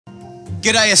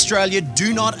G'day Australia,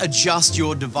 do not adjust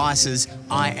your devices.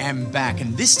 I am back,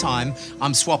 and this time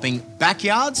I'm swapping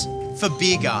backyards for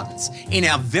beer gardens in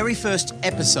our very first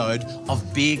episode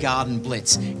of Beer Gaarden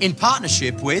Blitz in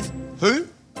partnership with who?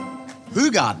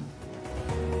 Hoegaarden.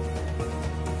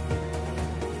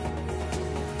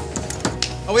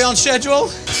 Are we on schedule?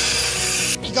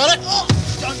 You got it? Oh,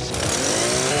 don't.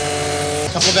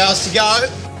 Couple of hours to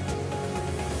go.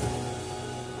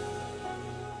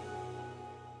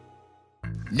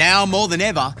 Now more than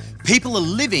ever, people are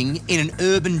living in an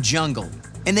urban jungle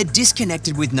and they're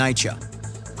disconnected with nature.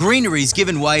 Greenery's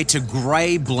given way to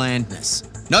grey blandness.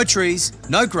 No trees,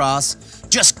 no grass,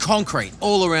 just concrete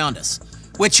all around us.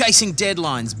 We're chasing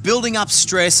deadlines, building up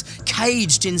stress,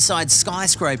 caged inside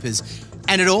skyscrapers,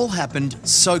 and it all happened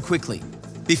so quickly.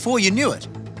 Before you knew it,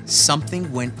 something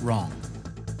went wrong.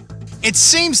 It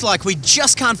seems like we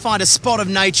just can't find a spot of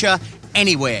nature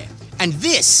anywhere, and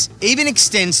this even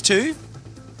extends to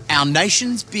our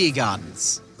nation's beer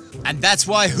gardens. And that's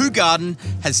why Hoegaarden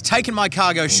has taken my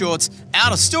cargo shorts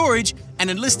out of storage and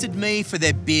enlisted me for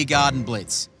their Beer Gaarden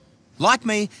Blitz. Like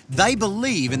me, they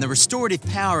believe in the restorative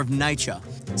power of nature.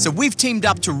 So we've teamed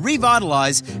up to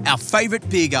revitalise our favourite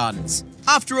beer gardens.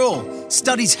 After all,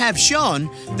 studies have shown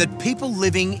that people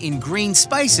living in green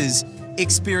spaces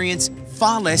experience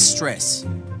far less stress.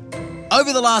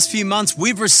 Over the last few months,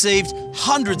 we've received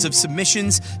hundreds of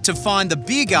submissions to find the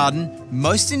beer garden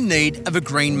most in need of a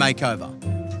green makeover.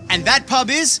 And that pub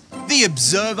is the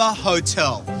Observer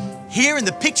Hotel, here in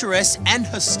the picturesque and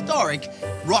historic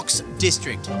Rocks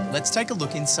District. Let's take a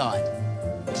look inside.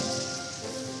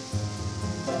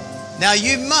 Now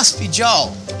you must be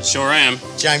Joel. Sure am.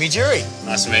 Jamie Durie.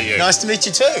 Nice to meet you. Nice to meet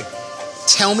you too.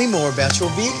 Tell me more about your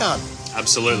beer garden.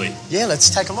 Absolutely. Yeah, let's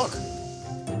take a look.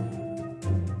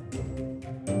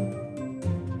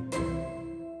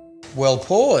 Well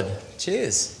poured.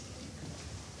 Cheers.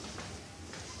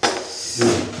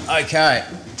 Okay.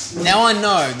 Now I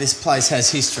know this place has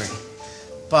history,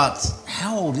 but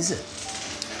how old is it?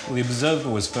 Well, the Observer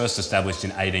was first established in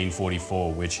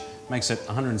 1844, which makes it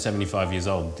 175 years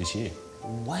old this year.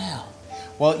 Wow.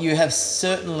 Well, you have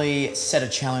certainly set a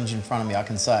challenge in front of me, I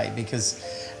can say, because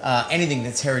anything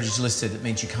that's heritage listed, it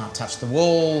means you can't touch the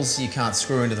walls, you can't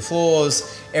screw into the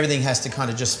floors, everything has to kind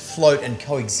of just float and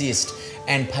coexist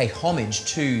and pay homage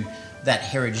to that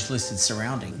heritage listed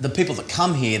surrounding. The people that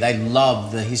come here, they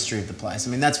love the history of the place.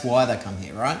 I mean, that's why they come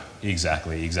here, right?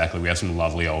 Exactly. We have some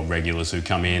lovely old regulars who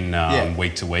come in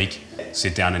week to week,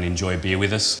 sit down and enjoy a beer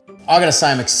with us. I gotta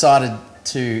say, I'm excited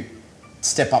to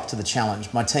step up to the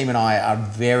challenge. My team and I are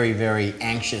very, very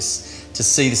anxious to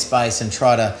see the space and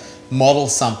try to model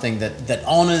something that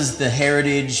honours the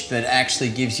heritage but actually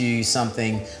gives you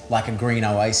something like a green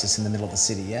oasis in the middle of the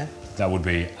city, yeah? That would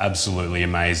be absolutely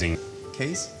amazing.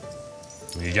 Keys?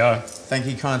 There you go. Thank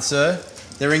you, kind sir.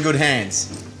 They're in good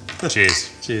hands. Cheers.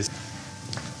 Cheers.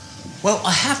 Well,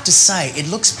 I have to say, it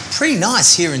looks pretty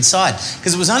nice here inside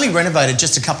because it was only renovated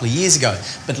just a couple of years ago.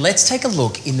 But let's take a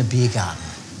look in the beer garden.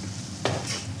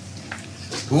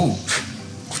 Ooh.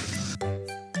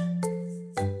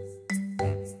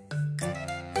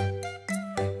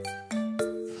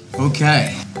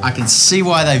 Okay, I can see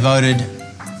why they voted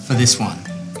for this one.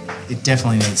 It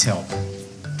definitely needs help.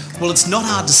 Well, it's not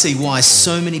hard to see why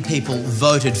so many people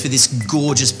voted for this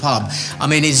gorgeous pub. I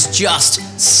mean, it's just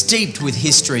steeped with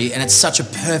history and it's such a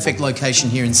perfect location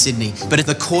here in Sydney. But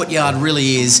the courtyard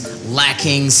really is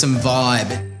lacking some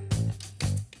vibe.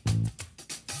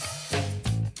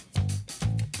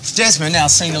 Desmond, our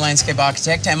senior landscape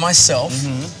architect, and myself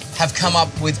have come up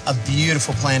with a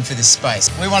beautiful plan for this space.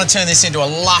 We want to turn this into a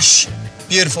lush,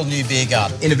 beautiful new beer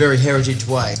garden in a very heritage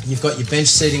way. You've got your bench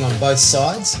seating on both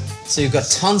sides, so you've got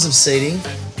tons of seating.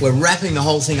 We're wrapping the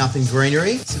whole thing up in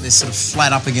greenery, so they're sort of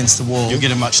flat up against the wall. You'll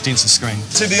get a much denser screen.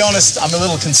 To be honest, I'm a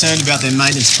little concerned about their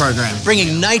maintenance program.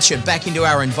 Bringing nature back into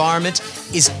our environment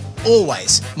is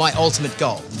always my ultimate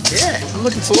goal. Yeah, I'm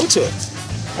looking forward to it.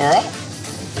 All right.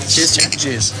 Cheers, Jack.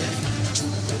 Cheers.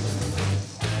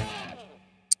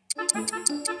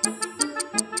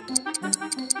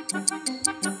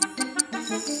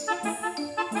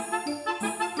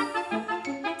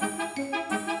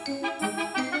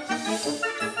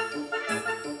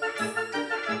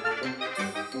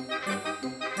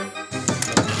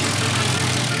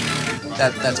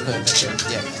 That's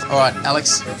perfect. Yeah. All right,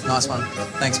 Alex, nice one.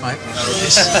 Thanks, mate.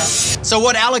 So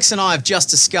what Alex and I have just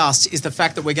discussed is the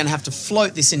fact that we're going to have to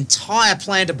float this entire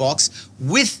planter box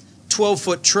with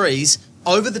 12-foot trees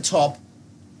over the top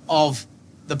of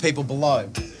the people below.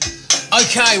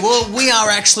 Okay, well, we are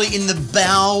actually in the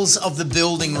bowels of the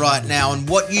building right now, and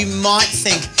what you might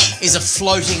think is a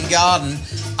floating garden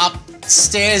up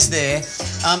stairs there,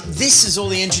 this is all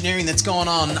the engineering that's gone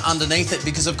on underneath it,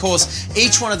 because of course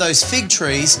each one of those fig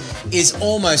trees is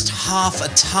almost half a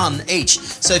ton each.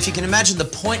 So if you can imagine the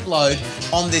point load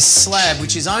on this slab,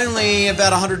 which is only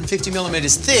about 150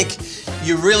 millimeters thick,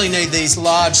 you really need these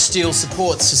large steel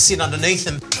supports to sit underneath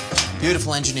them.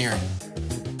 Beautiful engineering.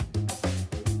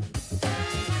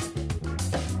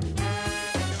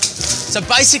 So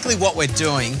basically what we're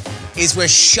doing is we're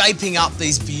shaping up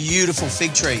these beautiful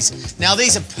fig trees. Now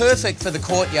these are perfect for the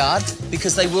courtyard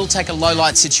because they will take a low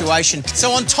light situation.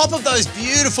 So on top of those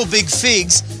beautiful big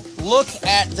figs, look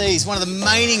at these, one of the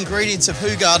main ingredients of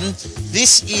Hoegaarden.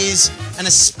 This is an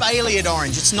espaliered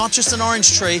orange. It's not just an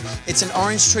orange tree, it's an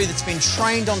orange tree that's been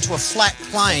trained onto a flat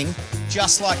plane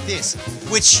just like this,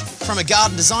 which from a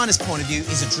garden designer's point of view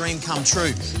is a dream come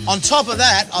true. On top of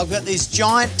that, I've got these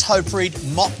giant topiaried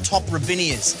mop top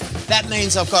robinias. That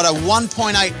means I've got a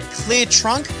 1.8 clear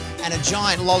trunk and a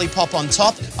giant lollipop on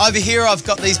top. Over here I've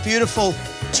got these beautiful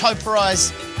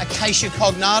topiarized acacia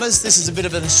cognatas. This is a bit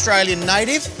of an Australian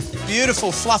native.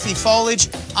 Beautiful fluffy foliage.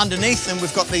 Underneath them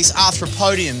we've got these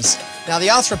arthropodiums. Now the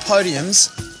arthropodiums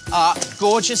are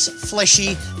gorgeous,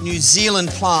 fleshy New Zealand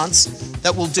plants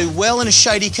that will do well in a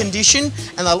shady condition,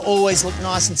 and they'll always look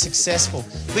nice and successful.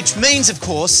 Which means, of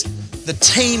course, the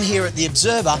team here at the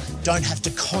Observer don't have to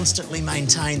constantly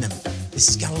maintain them. This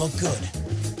is going to look good.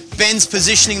 Ben's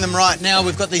positioning them right now.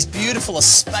 We've got these beautiful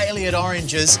espaliered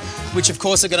oranges, which of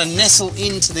course are going to nestle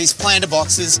into these planter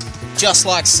boxes just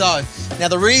like so. Now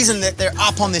the reason that they're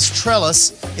up on this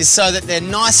trellis is so that they're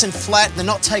nice and flat, they're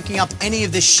not taking up any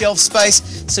of this shelf space,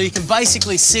 so you can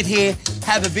basically sit here,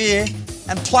 have a beer,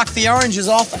 and pluck the oranges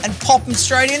off and pop them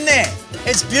straight in there.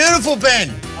 It's beautiful,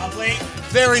 Ben. Lovely.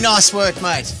 Very nice work,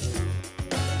 mate.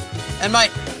 And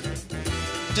mate,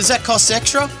 does that cost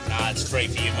extra? Nah, it's free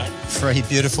for you, mate. Free,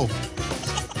 beautiful.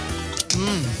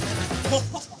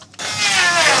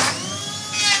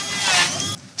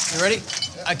 You ready?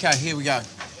 Okay, here we go.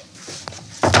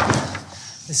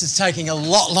 This is taking a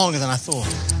lot longer than I thought.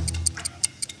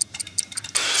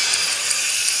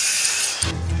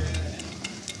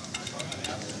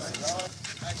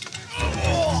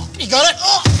 Oh, you got it?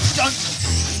 Oh, don't.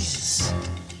 Jesus.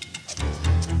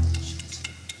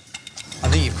 I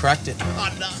think you've cracked it. Oh,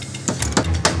 no.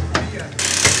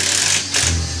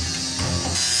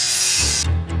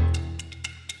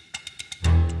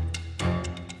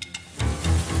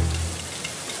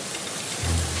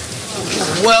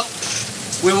 Well,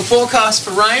 we were forecast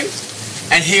for rain,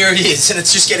 and here it is, and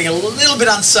it's just getting a little bit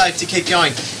unsafe to keep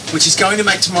going, which is going to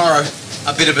make tomorrow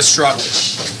a bit of a struggle.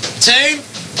 Team,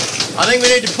 I think we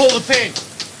need to pull the pin.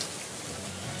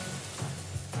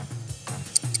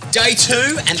 Day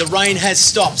 2, and the rain has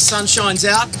stopped. Sunshine's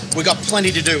out. We've got plenty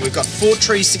to do. We've got 4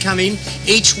 trees to come in,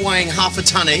 each weighing half a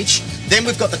tonne each. Then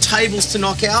we've got the tables to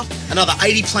knock out, another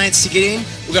 80 plants to get in.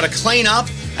 We've got to clean up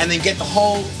and then get the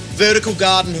whole vertical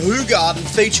garden, Hoegaarden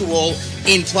feature wall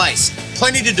in place.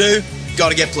 Plenty to do, got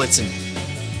to get blitzing.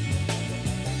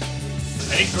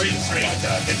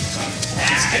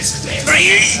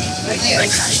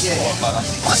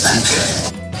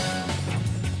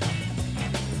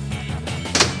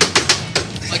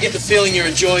 I get the feeling you're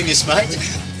enjoying this, mate.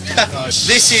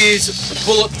 This is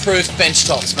bulletproof bench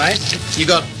tops, mate. You've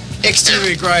got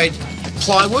exterior grade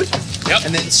plywood,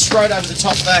 and then straight over the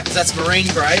top of that, because that's marine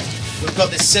grade, we've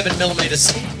got this 7mm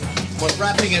seat. We're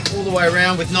wrapping it all the way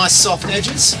around with nice soft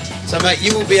edges. So mate,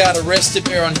 you will be able to rest a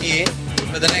beer on here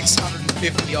for the next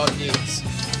 150 odd years.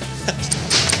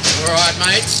 All right,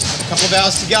 mate, a couple of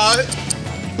hours to go.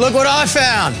 Look what I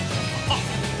found.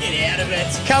 Get out of it.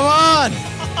 Come on.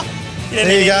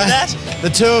 There you go. The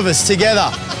two of us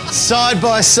together, side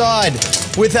by side,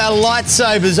 with our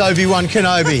lightsabers, Obi-Wan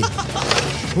Kenobi.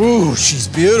 Ooh, she's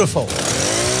beautiful.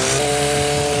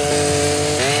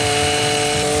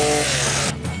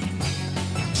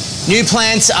 New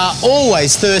plants are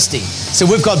always thirsty, so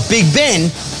we've got Big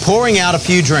Ben pouring out a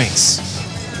few drinks.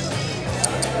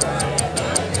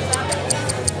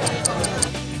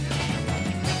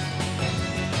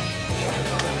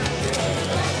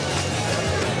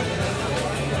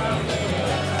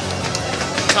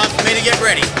 Time for me to get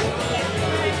ready.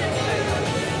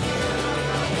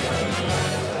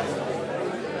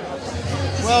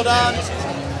 Well done.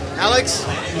 Alex,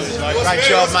 great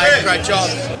job, mate, great job.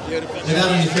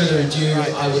 Without any further ado,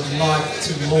 I would like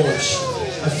to launch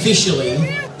officially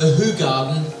the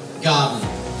Hoegaarden Garden.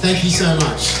 Thank you so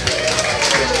much.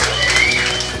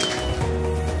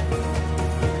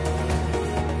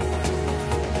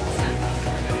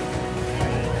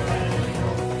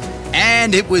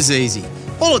 And it was easy.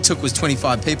 All it took was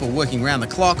 25 people working round the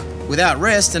clock without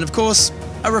rest, and of course,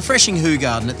 a refreshing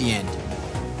Hoegaarden at the end.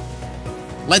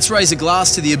 Let's raise a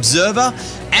glass to the Observer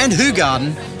and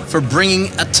Hoegaarden for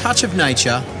bringing a touch of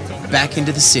nature back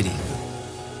into the city.